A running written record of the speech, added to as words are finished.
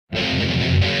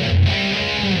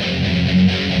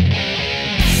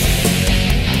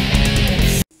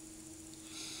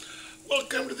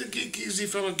easy,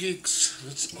 fellow geeks.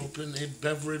 Let's open a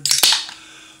beverage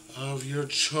of your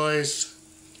choice.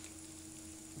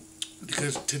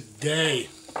 Because today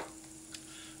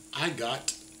I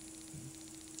got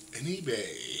an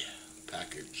eBay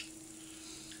package.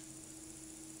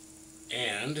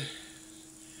 And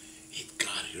it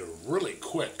got here really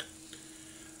quick.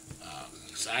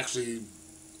 It's actually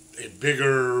a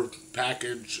bigger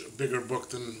package, a bigger book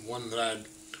than one that I'd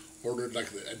ordered like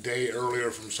a day earlier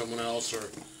from someone else, or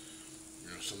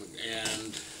something.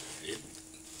 And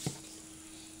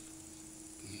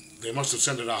they must have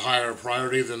sent it a higher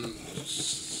priority than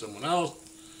someone else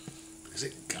because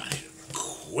it got here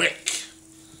quick.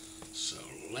 So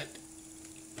let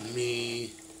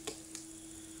me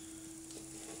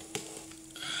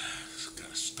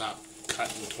gotta stop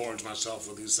cutting towards myself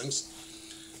with these things.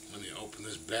 Let me open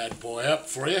this bad boy up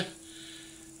for you.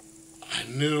 I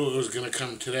knew it was going to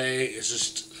come today. It's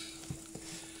just,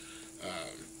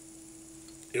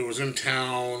 it was in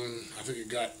town. I think it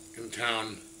got in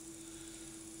town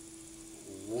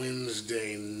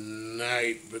Wednesday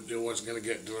night, but it wasn't going to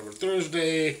get delivered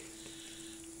Thursday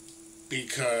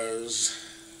because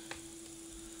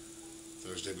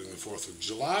Thursday being the 4th of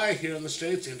July here in the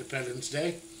States, Independence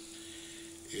Day.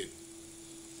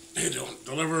 They don't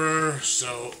deliver,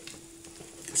 so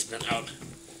it's been out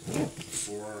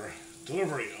for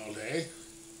delivery all day.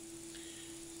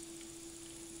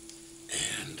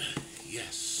 And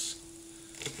yes.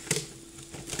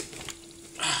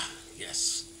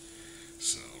 Yes.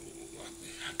 So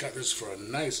I got this for a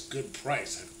nice, good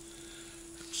price.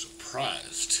 I'm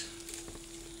surprised.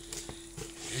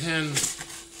 And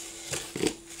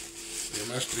they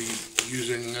must be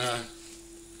using,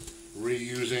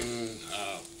 reusing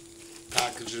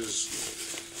packages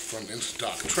from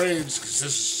in-stock trades, because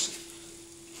this is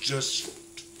just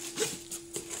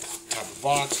top of the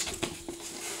box.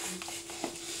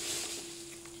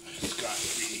 It's got to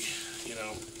be,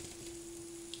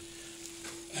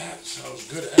 that sounds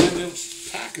good, and it's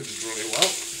packaged really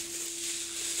well.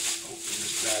 Open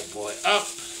this bad boy up.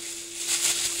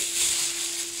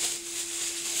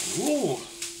 Ooh,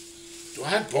 do I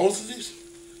have both of these?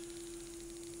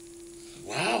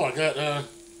 Wow, I got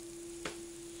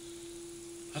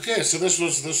okay, so this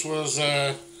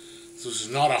is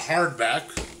not a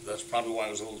hardback. That's probably why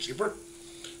it was a little cheaper,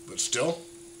 but still.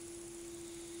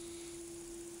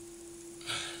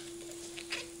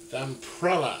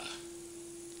 Vampirella,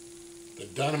 the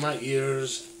Dynamite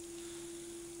Years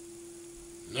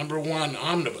 #1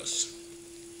 omnibus,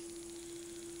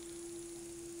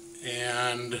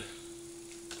 and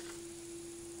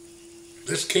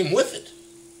this came with it.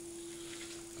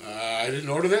 I didn't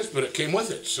order this, but it came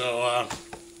with it. So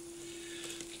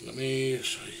let me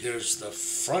show you. Here's the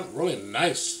front, really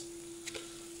nice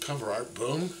cover art.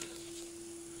 Boom,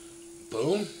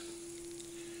 boom.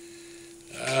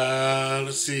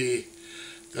 Let's see.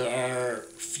 There are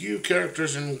few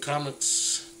characters in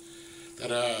comics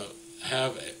that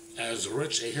have as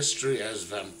rich a history as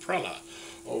Vampirella.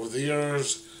 Over the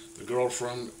years, the girl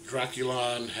from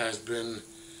Draculon has been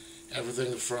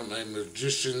everything from a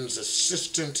magician's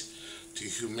assistant to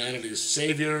humanity's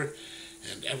savior,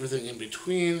 and everything in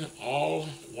between, all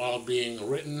while being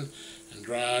written and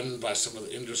drawn by some of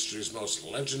the industry's most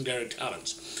legendary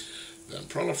talents.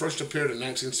 Vampirella first appeared in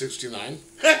 1969.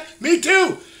 Me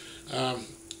too!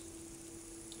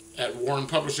 At Warren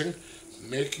Publishing,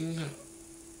 making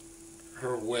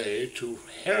her way to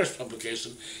Harris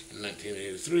Publication in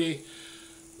 1983,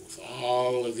 with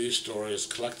all of these stories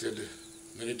collected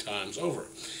many times over.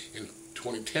 In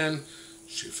 2010,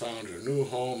 she found her new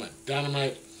home at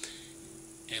Dynamite,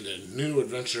 and a new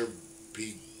adventure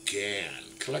began.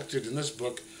 Collected in this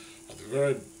book are the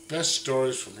very best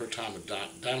stories from her time at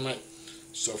Dynamite,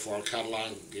 so far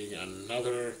cataloging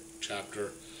another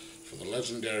chapter for the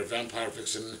legendary vampire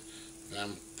vixen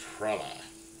Vampirella.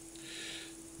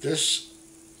 This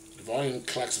volume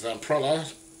collects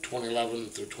Vampirella 2011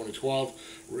 through 2012,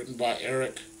 written by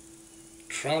Eric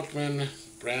Troutman,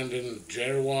 Brandon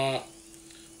Jerwa,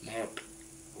 Mark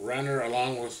Renner,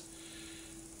 along with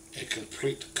a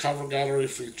complete cover gallery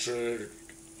featured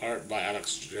art by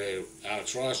Alex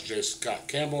Ross, J. Scott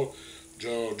Campbell,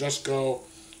 Joe Dusko,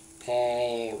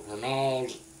 Paul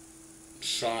Ronald,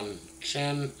 Sean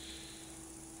Chen,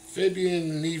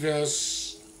 Fabian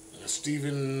Neves,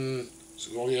 Stephen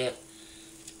Segovia,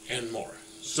 and more.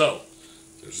 So,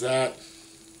 there's that.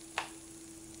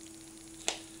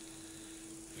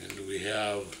 And we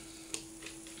have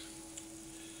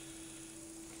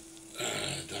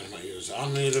Dynamite Years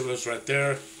omnibus right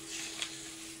there.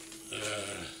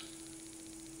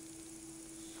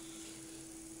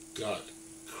 Got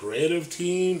creative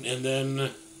team, and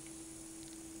then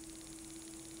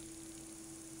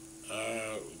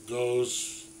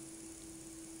goes.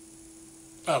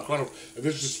 Oh,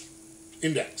 this is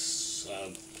index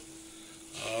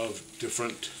of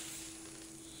different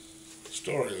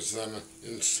stories. Then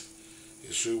in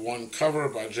issue 1 cover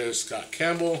by J. Scott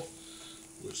Campbell,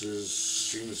 which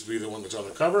seems to be the one that's on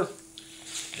the cover,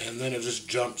 and then it just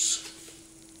jumps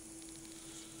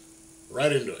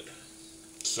right into it.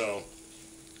 So,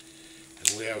 and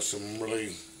we have some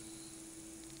really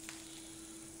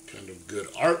kind of good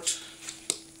art.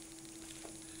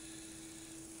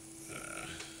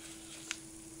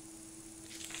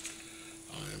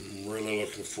 I'm really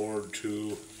looking forward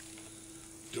to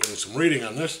doing some reading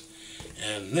on this.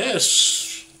 And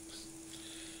this,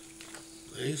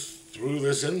 they threw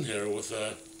this in here with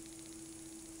a,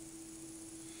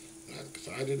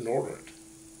 I didn't order it,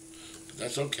 but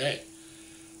that's okay.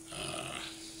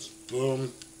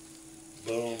 Boom,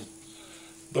 boom,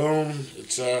 boom.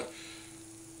 It's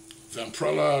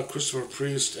Vampirella, Christopher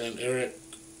Priest, and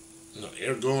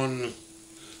Ergon,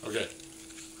 okay,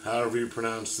 however you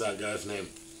pronounce that guy's name.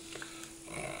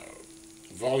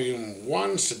 Volume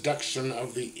 1, Seduction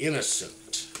of the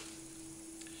Innocent.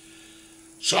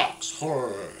 Shocks,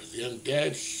 horror, the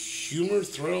undead, humor,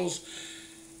 thrills,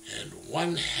 and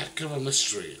one heck of a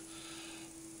mystery.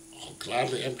 I'll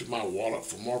gladly empty my wallet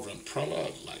for more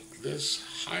Vampirella like this.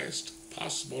 Highest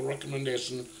possible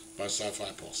recommendation by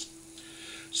Sci-Fi Pulse.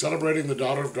 Celebrating the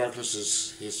Daughter of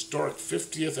Darkness's historic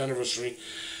 50th anniversary,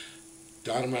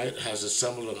 Dynamite has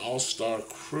assembled an all-star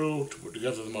crew to put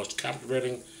together the most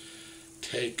captivating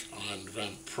take on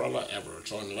Vampirella ever.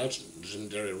 Join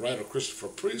legendary writer Christopher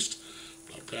Priest,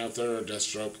 Black Panther,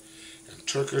 Deathstroke, and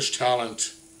Turkish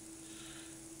talent,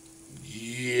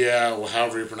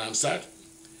 however you pronounce that,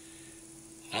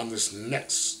 on this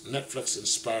next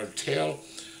Netflix-inspired tale,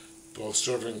 both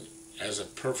serving as a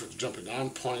perfect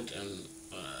jumping-on point and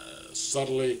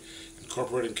subtly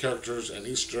incorporating characters and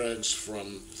Easter eggs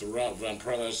from throughout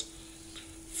Vampirella's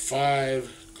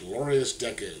 5 glorious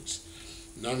decades.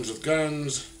 Nuns with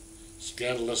guns,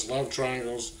 scandalous love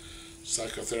triangles,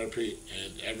 psychotherapy,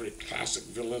 and every classic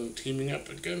villain teaming up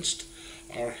against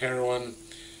our heroine,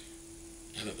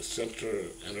 and at the center,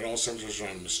 and it all centers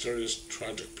around a mysterious,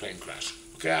 tragic plane crash.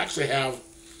 Okay, I actually have,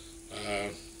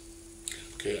 I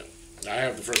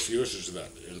have the first few issues of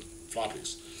that in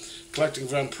floppies. Collecting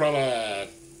Vampirella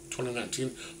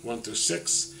 2019 1 through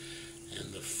 6,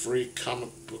 and the free comic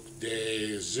book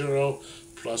day 0,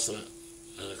 plus an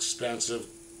expansive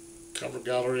cover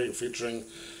gallery featuring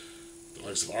the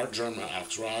likes of Art Germ,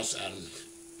 Alex Ross, Adam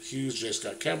Hughes, J.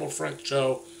 Scott Campbell, Frank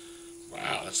Cho.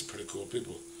 Wow, that's some pretty cool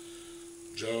people.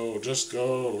 Joe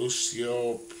Jusco,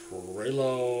 Lucio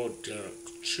Perello,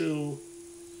 Derek Chu,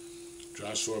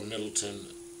 Joshua Middleton,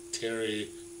 Terry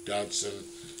Dodson,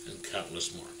 and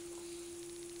countless more.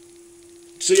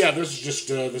 So yeah, this is just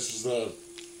this is the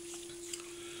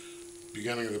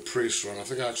beginning of the Priest run. I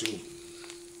think I actually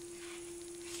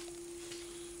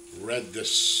read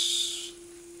this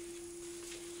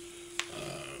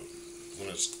when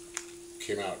it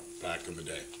came out back in the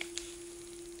day.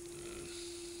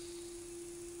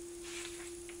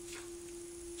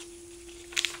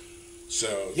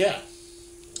 So yeah,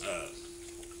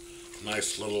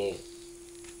 nice little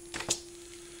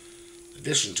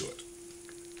addition to it.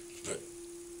 But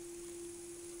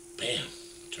bam,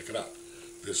 check it out.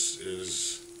 This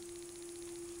is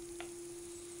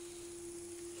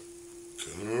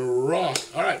gonna rock.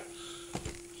 All right,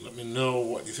 let me know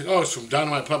what you think. Oh, it's from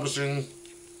Dynamite Publishing.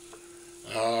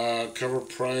 Cover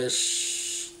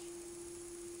price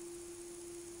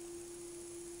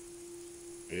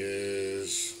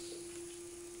is,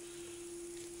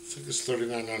 I think it's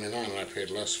 $39.99, and I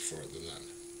paid less for it than that.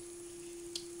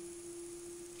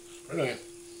 But anyway,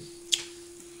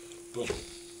 boom.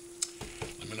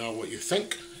 Let me know what you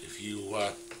think. If you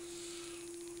are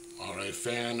a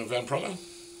fan of Vampirella,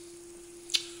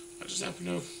 I just happen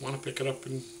to want to pick it up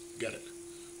and get it.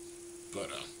 But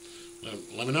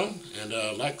let me know, and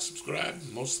like, subscribe,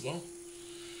 most of all.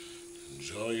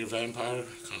 Enjoy your vampire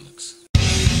comics.